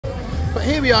But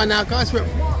here we are now, guys. We're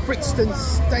at Brixton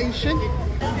Station.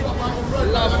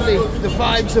 Lovely. The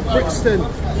vibes of Brixton.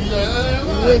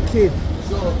 Wicked.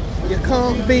 You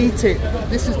can't beat it.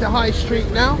 This is the High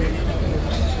Street now.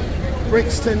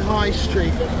 Brixton High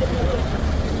Street.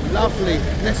 Lovely.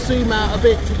 Let's zoom out a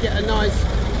bit to get a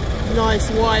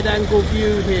nice wide angle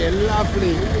view here.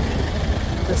 Lovely.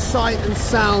 The sight and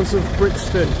sounds of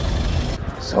Brixton.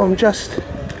 So I'm just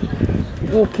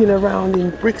walking around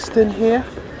in Brixton here.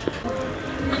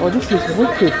 Oh, this is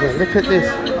wicked here. Look at this.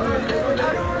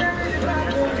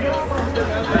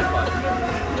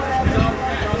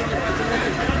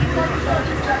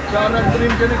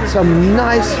 Some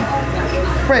nice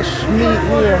fresh meat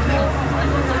here.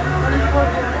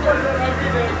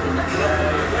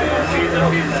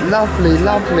 Lovely,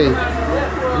 lovely.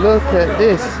 Look at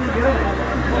this.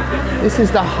 This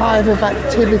is the hive of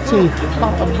activity,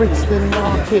 part of Brixton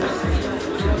Market.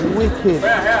 Wicked.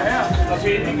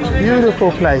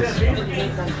 Beautiful place.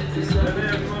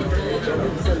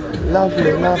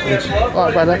 Lovely, lovely.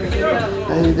 Alright, brother.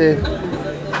 How you doing?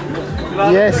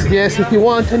 Yes, yes, if you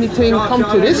want anything, come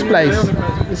to this place.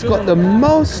 It's got the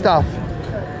most stuff.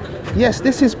 Yes,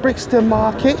 this is Brixton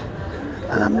Market,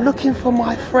 and I'm looking for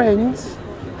my friends.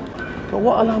 But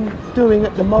what I'm doing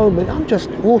at the moment, I'm just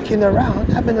walking around,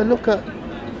 having a look at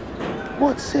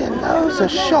what's here. Loads of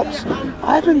shops.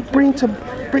 I haven't been to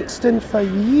Brixton for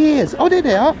years. Oh, there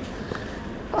they are.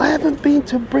 I haven't been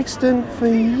to Brixton for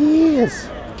years.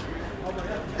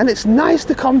 And it's nice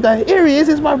to come down. Here he is,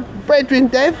 it's my brethren,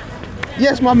 Dev.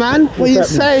 Yes, my man. What are you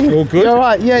saying? All good? All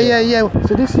right, yeah.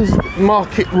 So this is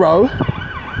Market Row.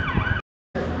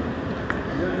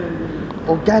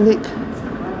 Organic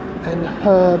and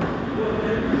herb.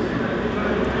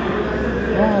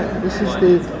 Right, this is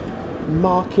the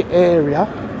market area.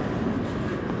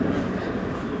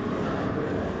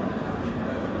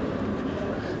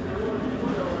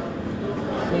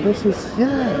 So this is,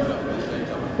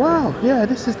 yeah. Wow, yeah,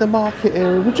 this is the market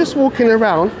area. We're just walking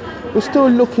around. We're still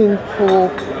looking for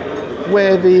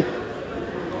where the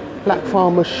Black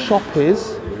Farmer's shop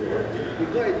is.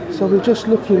 So we're just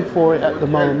looking for it at the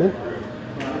moment.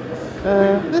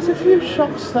 There's a few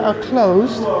shops that are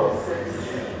closed.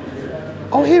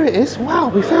 Oh, here it is. Wow,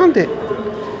 we found it.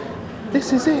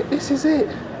 This is it. This is it.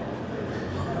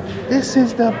 This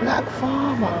is the Black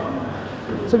Farmer.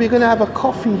 So we're going to have a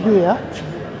coffee here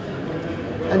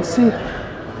and see.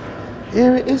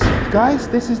 Here it is, guys.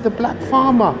 This is the Black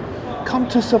Farmer. Come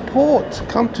to support.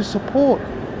 Come to support.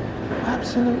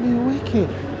 Absolutely wicked.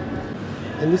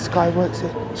 And this guy works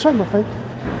here. Sorry, my friend.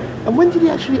 And when did he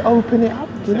actually open it up?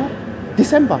 Do you know?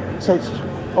 December. So it's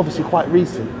obviously quite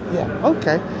recent. Yeah.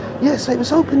 Okay. Yeah. So it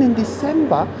was opened in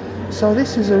December. So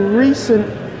this is a recent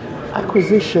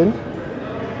acquisition.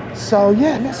 So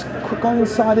yeah, let's go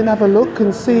inside and have a look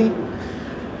and see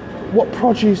what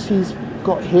produce he's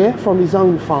got here from his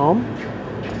own farm.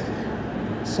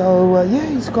 So yeah,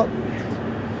 he's got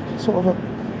sort of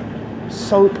a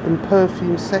soap and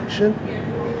perfume section,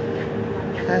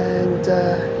 and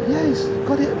yeah, he's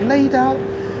got it laid out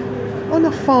on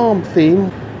a farm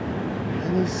theme,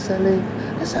 and he's selling.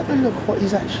 Let's have a look what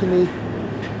he's actually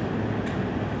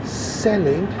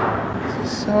selling.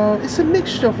 So it's a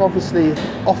mixture of obviously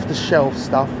off-the-shelf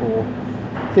stuff or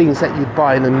things that you'd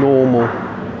buy in a normal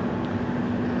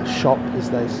shop, as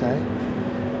they say,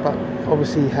 but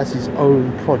obviously he has his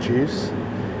own produce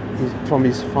from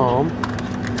his farm.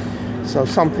 So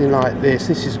something like this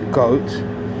is goat,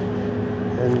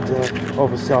 and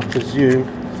obviously I presume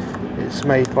it's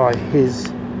made by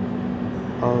his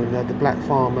own, the Black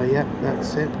Farmer. Yep,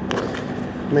 that's it,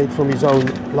 made from his own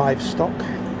livestock.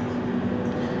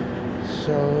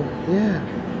 So yeah,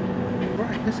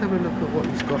 right, let's have a look at what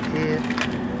he's got here.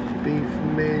 Beef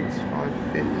mince,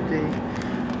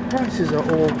 $5.50. Prices are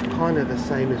all kind of the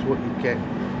same as what you get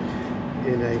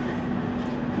in a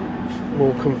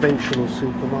more conventional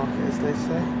supermarket, as they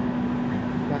say.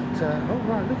 But oh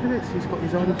right, look at this, he's got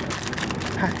his own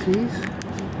patties,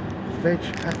 veg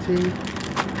patty,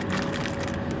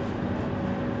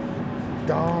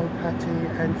 dal patty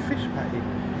and fish patty,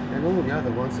 and all the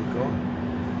other ones are gone.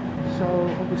 So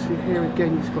obviously here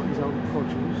again he's got his own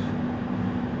produce,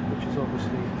 which has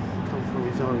obviously come from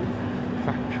his own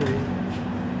factory.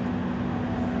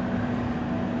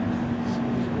 So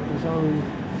he's got his own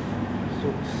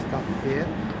sort of stuff here.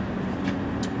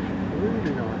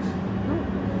 Really nice.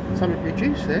 Oh, something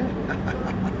reduced there.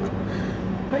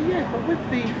 But yeah, but with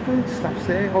the food stuffs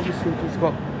there, obviously he's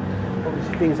got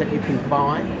obviously things that you can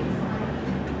buy,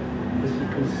 as you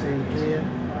can see here.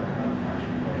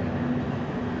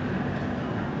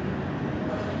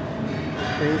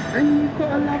 And you've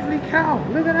got a lovely cow.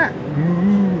 Look at that.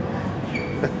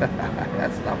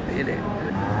 That's lovely, isn't it?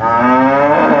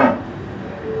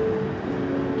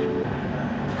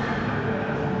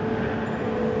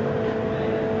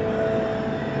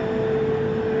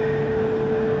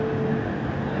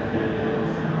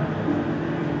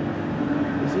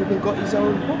 He's even got his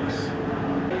own box.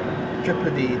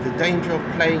 Jeopardy, the danger of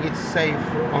playing it safe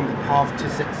on the path to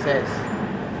success.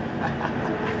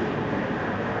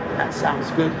 That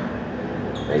sounds good.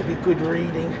 Maybe good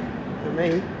reading for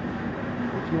me.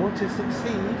 If you want to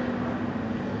succeed,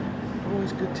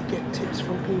 always good to get tips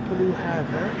from people who have,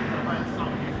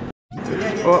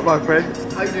 Alright, my friend.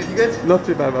 How you doing? You good? Not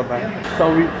too bad, my man. So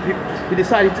we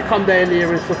decided to come down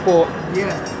here and support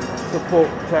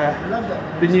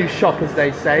the new shop, as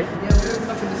they say. Yeah, we're opening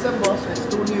up in December, so it's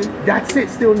still new. That's it,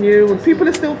 still new, and people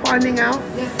are still finding out.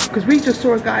 Because we just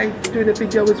saw a guy doing a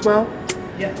video as well.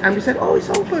 Yeah. And we said, oh, it's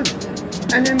open.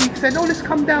 And then we said, oh, let's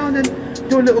come down and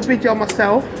do a little video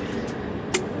myself.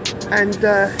 And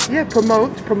yeah,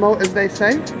 promote as they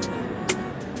say. Let's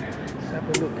have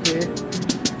a look here.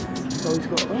 So he's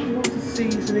got lots of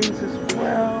seasonings as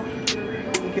well.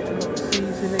 We get a lot of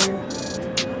seasoning.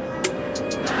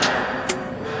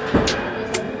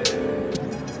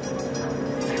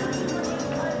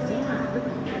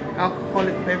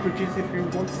 Alcoholic beverages if you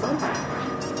want some.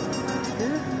 Yeah,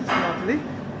 that's lovely.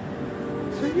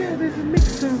 So yeah, there's a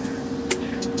mix of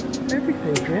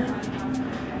everything here.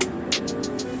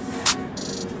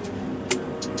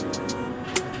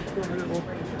 Got a little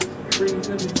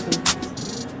freezer with some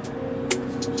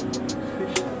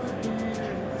fish here,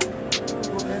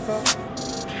 whatever.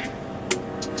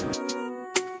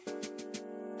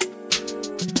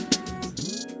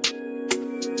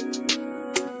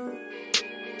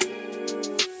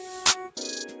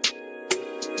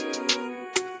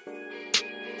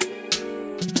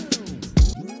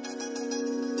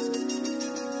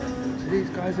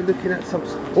 These guys are looking at some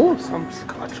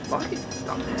Scotch bonnet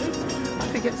stuff. I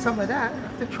have to get some of that. I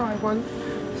have to try one.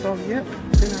 So yep,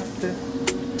 gonna have to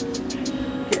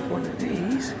get one of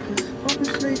these because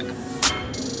obviously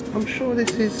I'm sure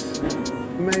this is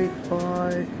made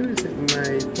by, who is it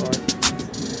made by?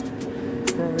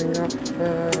 Growing up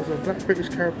as a Black British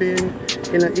Caribbean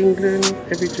in England,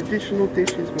 every traditional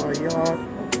dish in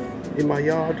my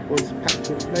yard was packed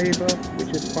with flavour, which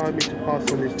inspired me to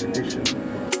pass on this tradition.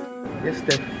 Yes,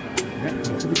 Steph. Yeah.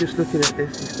 So we're just looking at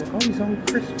this. He's got his own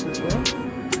crisps as well.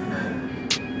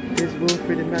 There's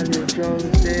Wilfred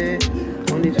Emmanuel-Jones there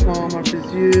on his farm, I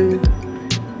presume,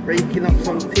 breaking up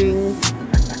some things.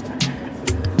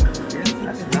 Yes,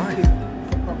 that's nice.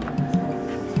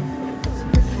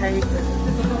 Cake.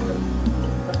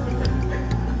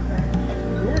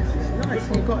 Yes, it's nice.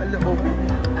 So you've got a little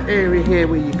area here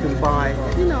where you can buy,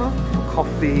 you know,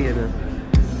 coffee and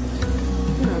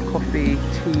coffee,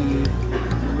 tea,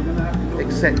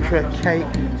 etc. Cake.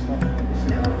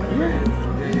 Yeah,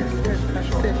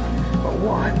 that's it. But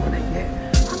what I want to get,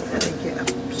 I'm going to get a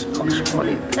Scotch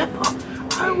bonnet pepper.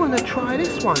 I want to try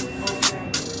this one.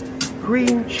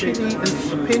 Green chilli and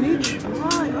spinach.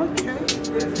 Right, okay.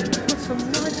 Got some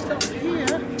nice stuff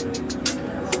here.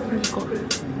 We've got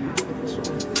sort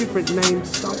of different names,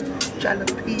 stuff.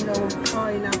 Jalapeno and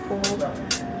pineapple.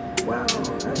 Wow,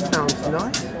 that sounds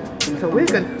nice. So we're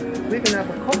gonna have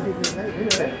a coffee here later,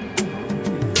 isn't it?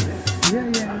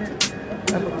 Yeah.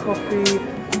 Have a coffee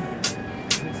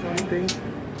and something.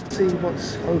 See what's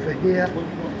over here.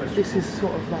 This is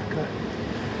sort of like a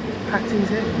patties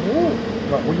here. Ooh.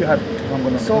 Right, what you had?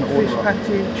 Saltfish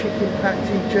patty, chicken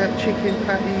patty, jerk chicken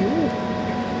patty. Ooh.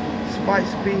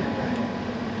 Spiced beef.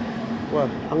 Well,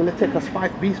 I'm gonna take a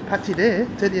spiced beef patty there.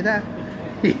 Tell you that.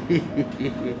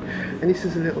 And this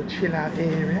is a little chill out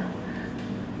area.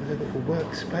 A little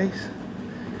workspace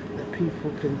that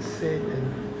people can sit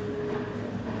and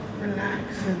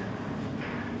relax and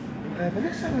whatever.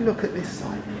 Let's have a look at this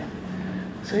side here.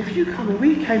 So if you come in,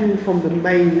 we came in from the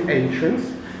main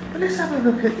entrance, but let's have a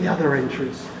look at the other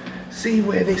entrance. See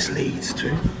where this leads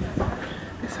to.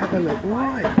 Let's have a look.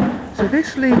 Right. So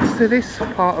this leads to this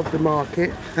part of the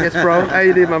market. Yes, bro. How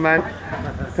you doing, my man?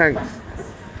 Thanks.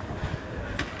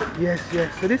 Yes.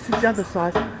 So this is the other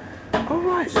side. All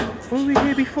right, were we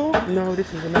here before? No,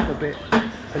 this is another bit,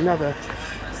 another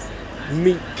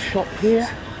meat shop here.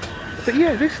 But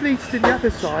yeah, this leads to the other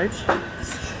side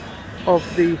of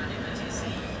the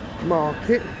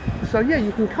market. So yeah,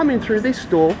 you can come in through this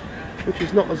door, which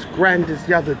is not as grand as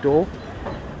the other door,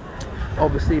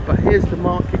 obviously, but here's the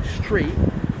market street.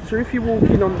 So if you walk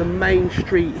in on the main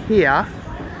street here,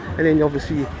 and then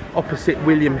obviously opposite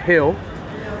William Hill,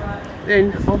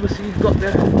 then obviously you've got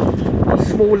the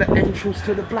smaller entrance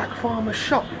to the Black Farmer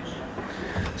shop.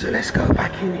 So let's go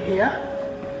back in here.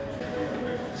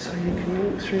 So you can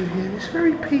walk through here. It's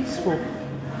very peaceful.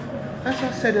 As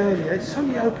I said earlier, it's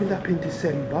only opened up in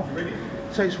December,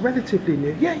 so it's relatively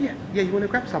new. Yeah, you want to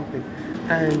grab something?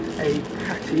 And a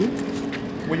patty.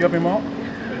 What you having, Mark?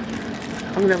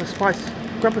 I'm going to have a spice.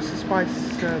 Grab us a spice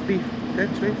beef there,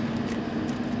 please.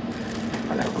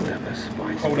 I'm going to have a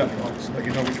spice. Hold up, Mark, so that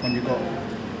you know which one you got.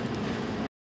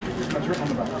 That's written on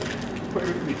the back. Put it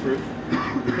with me through.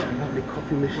 We've got a lovely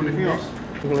coffee machine. Anything else?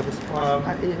 We're going to have a spice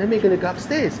patty. Then we're going to go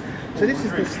upstairs. So this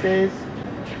is the stairs.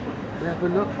 We'll have a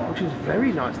look, which is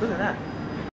very nice. Look at that.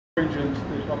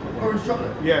 Orange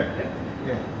chocolate? Yeah.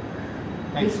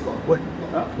 Thanks.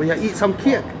 Will you eat some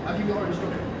cake? Have you got orange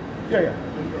chocolate? Yeah.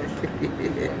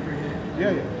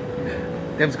 Yeah.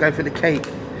 Dev's going for the cake.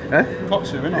 Huh? Got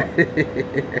to, innit?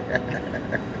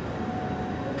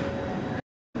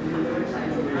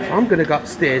 I'm going to go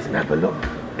upstairs and have a look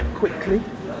quickly.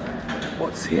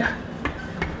 What's here?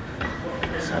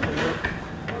 Let's have a look.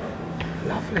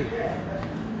 Lovely.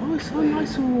 Oh, it's so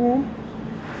nice and warm.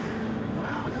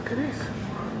 Wow, look at this.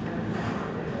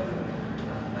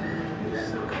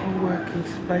 It's a co-working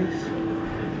space.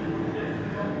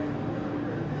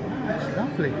 Wow, it's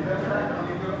lovely.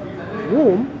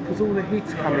 Warm, because all the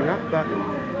heat's coming up, but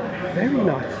very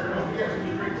nice.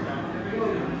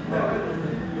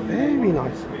 Very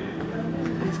nice.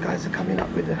 These guys are coming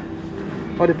up with the...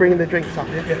 Oh, they're bringing the drinks up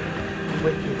here? Yeah.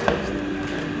 Wicked.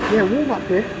 Yeah, warm up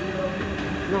here.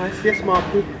 Nice, yes,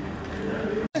 Marky.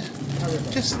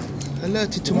 Just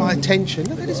alerted to my attention.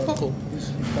 Look at this bottle.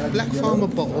 Black Farmer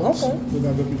bottles.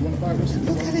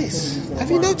 Look at this. Have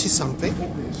you noticed something?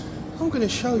 I'm going to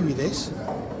show you this.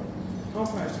 Look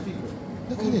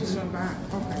at this. Have a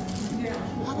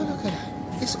look at that.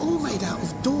 It's all made out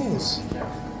of doors.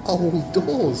 Old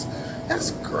doors.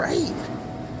 That's great.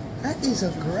 That is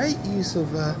a great use of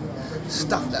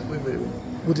stuff that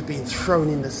would have been thrown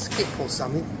in the skip or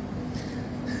something.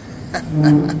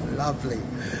 Lovely,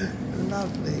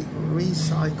 lovely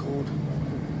recycled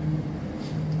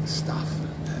stuff.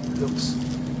 That looks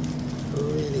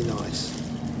really nice.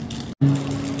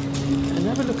 And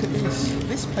have a look at this.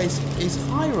 This place is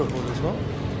hireable as well.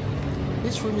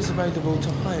 This room is available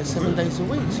to hire 7 days a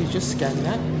week. So you just scan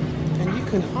that and you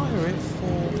can hire it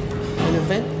for an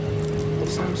event of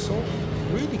some sort.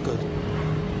 Really good.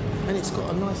 And it's got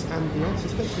a nice ambience,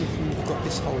 especially if you've got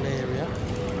this whole area.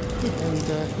 And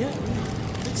yeah,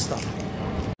 good stuff.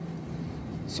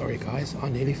 Sorry guys, I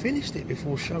nearly finished it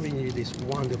before showing you this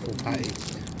wonderful patty.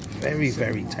 Very,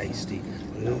 very tasty.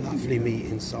 Lovely meat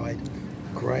inside.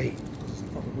 Great.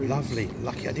 Lovely.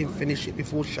 Lucky I didn't finish it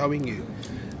before showing you.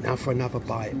 Now for another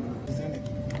bite.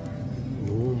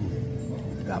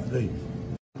 Lovely.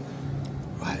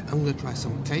 Right, I'm going to try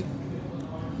some cake.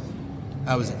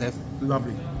 How was it, Dev?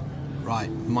 Lovely. Right,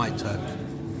 my turn.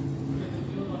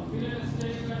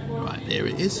 Right, there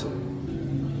it is.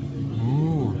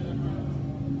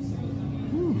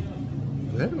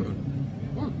 Very good.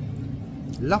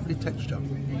 Lovely texture.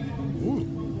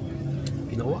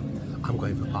 You know what? I'm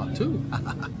going for part 2.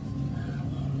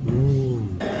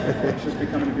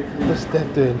 What's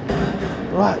that doing?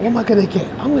 Right, what am I going to get?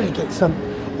 I'm going to get some...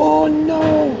 Oh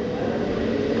no!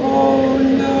 Oh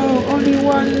no! Only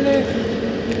one left.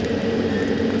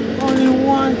 Only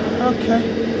one. Okay.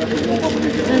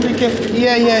 Let me get...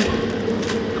 Yeah.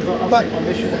 But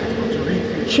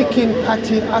chicken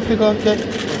patty, I forgot. Okay.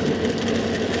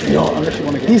 No, unless you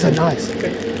want to get... These are nice.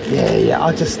 Yeah.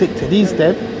 I'll just stick to these,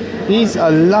 Deb. These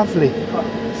are lovely.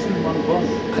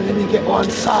 And let me get one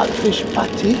saltfish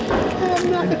patty.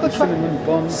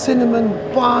 Cinnamon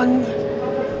bun.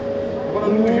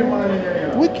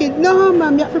 Wicked. No,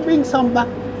 man, you have to bring some back.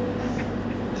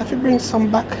 Bring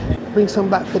some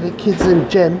back for the kids and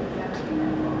Jem.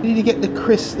 You need to get the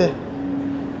crisp there.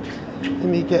 Let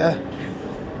me get a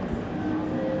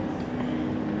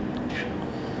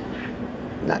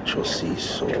natural sea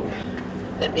salt.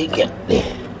 Let me get the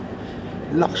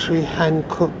luxury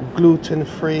hand-cooked,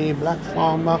 gluten-free Black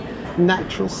Farmer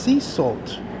natural sea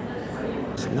salt.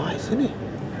 It's nice, isn't it?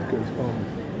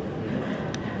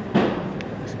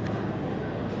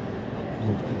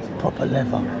 Proper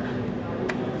leather.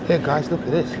 Here guys, look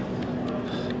at this.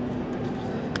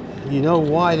 You know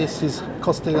why this is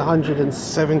costing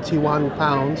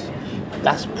 £171?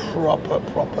 That's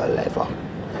proper leather.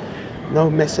 No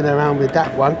messing around with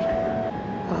that one.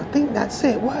 I think that's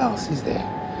it. What else is there?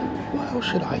 What else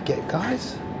should I get,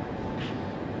 guys?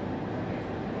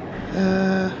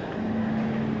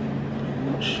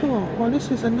 Not sure. Well, this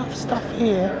is enough stuff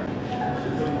here.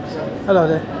 Hello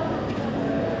there.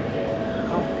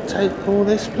 I'll take all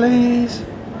this, please.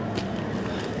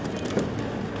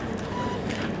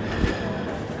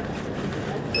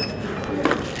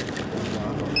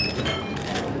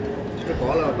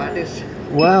 all our patties.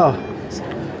 Well,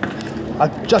 I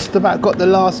just about got the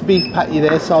last beef patty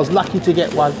there, so I was lucky to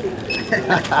get one.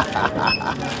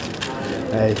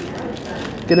 Hey,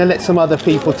 gonna let some other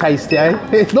people taste it, eh?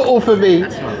 It's not all for me.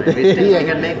 That's not we still we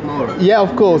can make more. Yeah,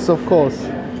 of course, of course.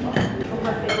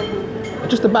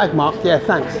 Just a bag, Mark. Yeah,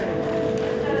 thanks.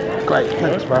 Great,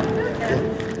 thanks, bro. Yeah.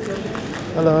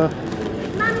 Hello.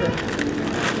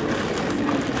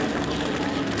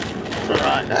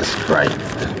 Right, that's great.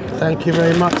 Thank you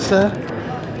very much, sir.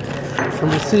 And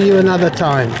we'll see you another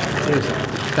time.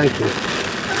 Thank you.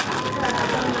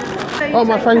 Oh,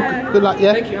 my friend, good luck,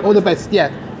 yeah? All the best,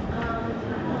 yeah.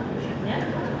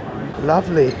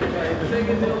 Lovely.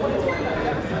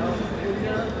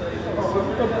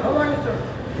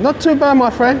 Not too bad, my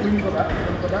friend.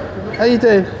 How you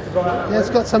doing? Yeah, it's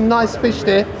got some nice fish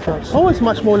there. It's always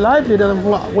much more lively than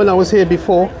when I was here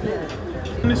before.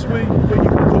 This way, where you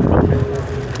can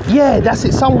go. Yeah, that's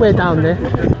it, somewhere down there.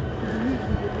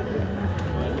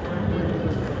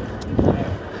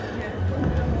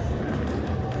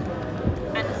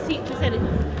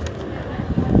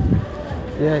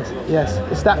 Yes, yes,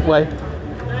 it's that way.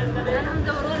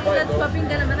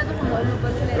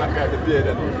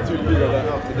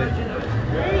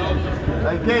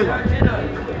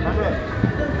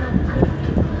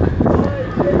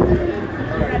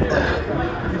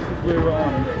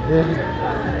 Yeah.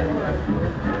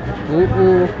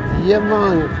 Yeah,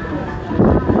 man.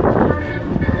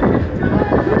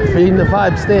 Feeling the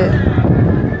vibes there.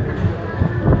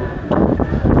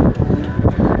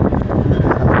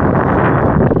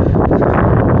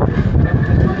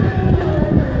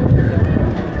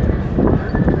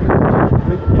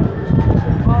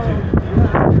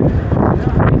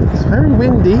 It's very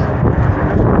windy.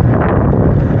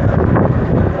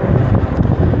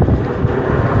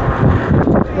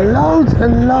 Loads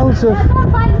and loads of,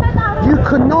 you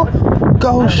could not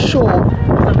go short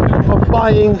of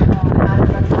buying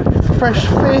fresh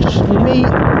fish, meat,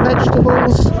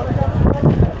 vegetables,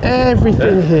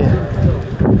 everything here.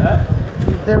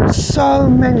 There are so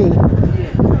many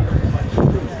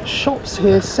shops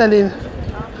here selling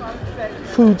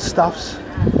foodstuffs.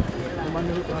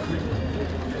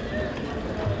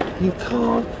 You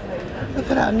can't, look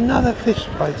at that, another fish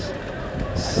place.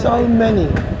 So many.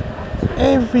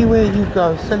 Everywhere you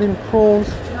go, selling prawns.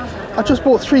 I just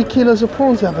bought 3 kilos of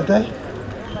prawns the other day.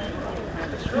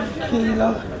 3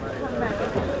 kilos.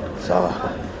 So,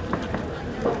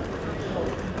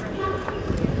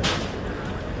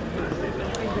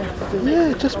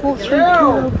 yeah, just bought 3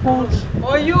 kilos of prawns.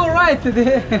 Oh, you alright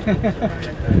today?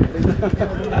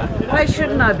 Why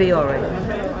shouldn't I be alright?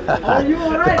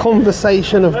 The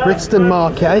conversation of Brixton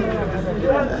Market.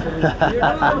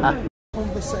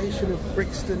 Conversation of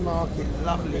Brixton Market.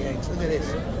 Lovely eggs. Look at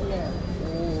this.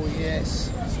 Oh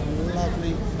yes, some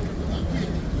lovely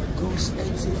goose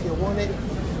eggs if you want it.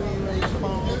 Free range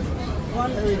farm.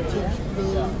 Heritage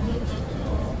blue.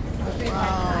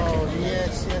 Wow.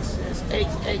 Yes, yes, yes.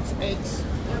 Eggs, eggs, eggs.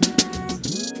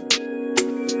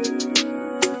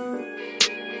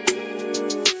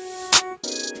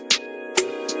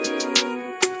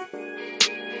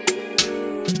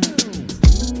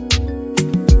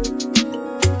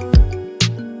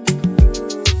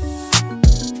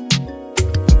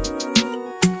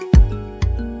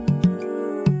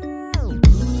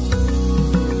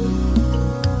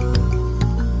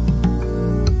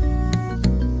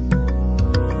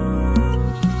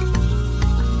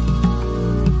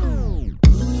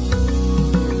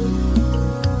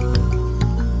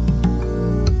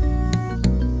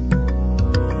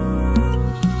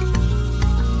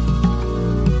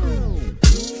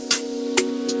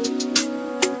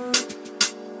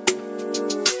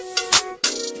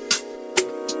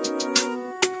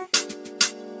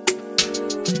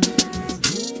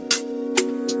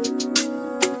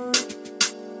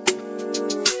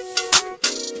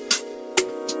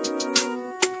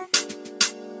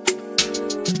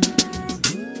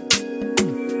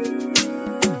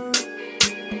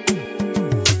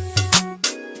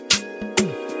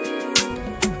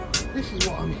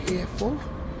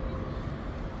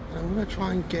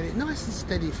 Try and get it nice and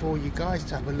steady for you guys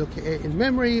to have a look at it in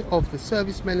memory of the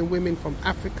servicemen and women from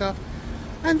Africa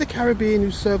and the Caribbean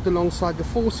who served alongside the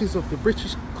forces of the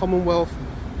British Commonwealth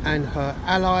and her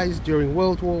allies during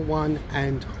World War I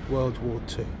and World War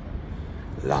II.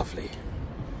 Lovely.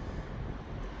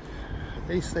 At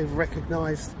least they've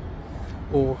recognised,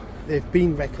 or they've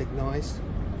been recognised.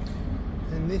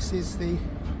 And this is the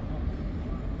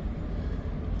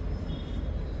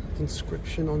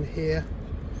inscription on here.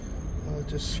 I'll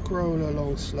just scroll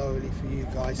along slowly for you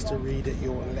guys to read at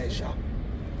your leisure.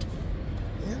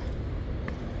 Yeah.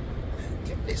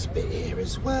 get this bit here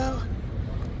as well.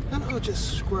 And I'll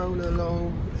just scroll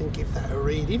along and give that a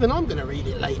read. Even I'm going to read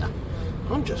it later.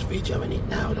 I'm just videoing it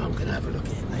now and I'm going to have a look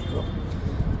at it later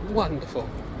on. Wonderful.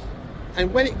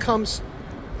 And when it comes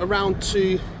around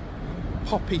to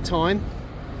poppy time,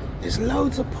 there's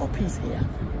loads of poppies here.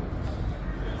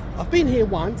 I've been here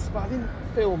once, but I didn't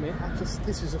film it.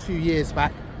 This was a few years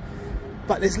back.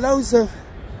 But there's loads of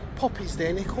poppies there,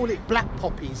 and they call it black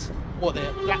poppies. What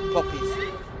they're black poppies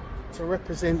to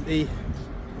represent the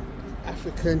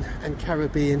African and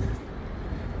Caribbean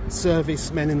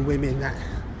servicemen and women that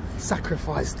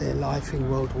sacrificed their life in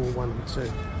World War I and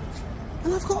II.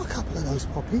 And I've got a couple of those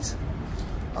poppies.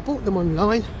 I bought them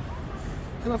online,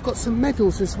 and I've got some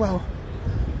medals as well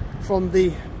from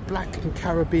the Black and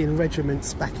Caribbean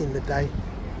regiments back in the day.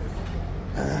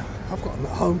 I've got them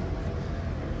at home.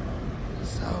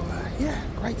 So yeah,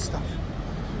 great stuff.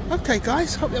 Okay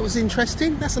guys, hope that was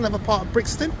interesting. That's another part of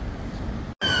Brixton.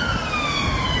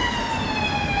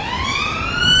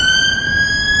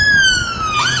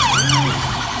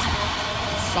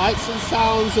 Sights and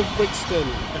sounds of Brixton.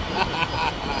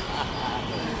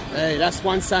 Hey, that's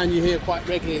one sound you hear quite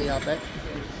regularly, I bet.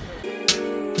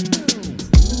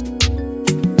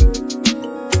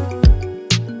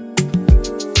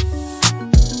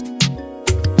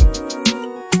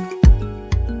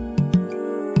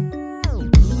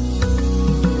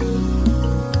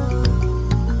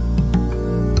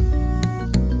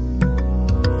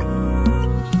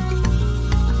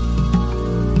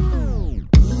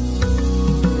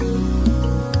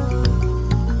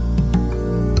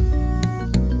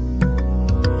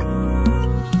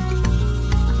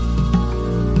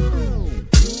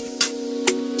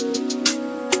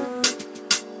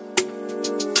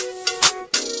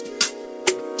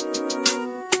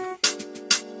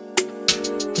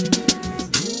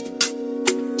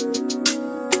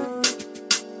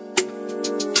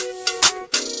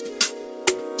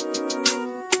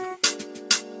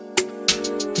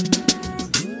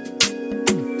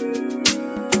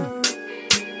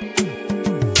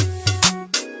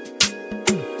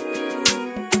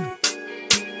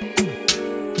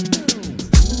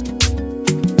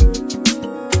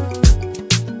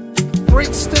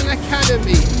 Brixton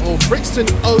Academy, or Brixton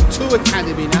O2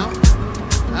 Academy now.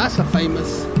 That's a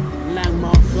famous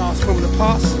landmark glass from the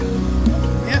past.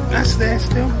 Yep, that's there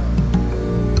still.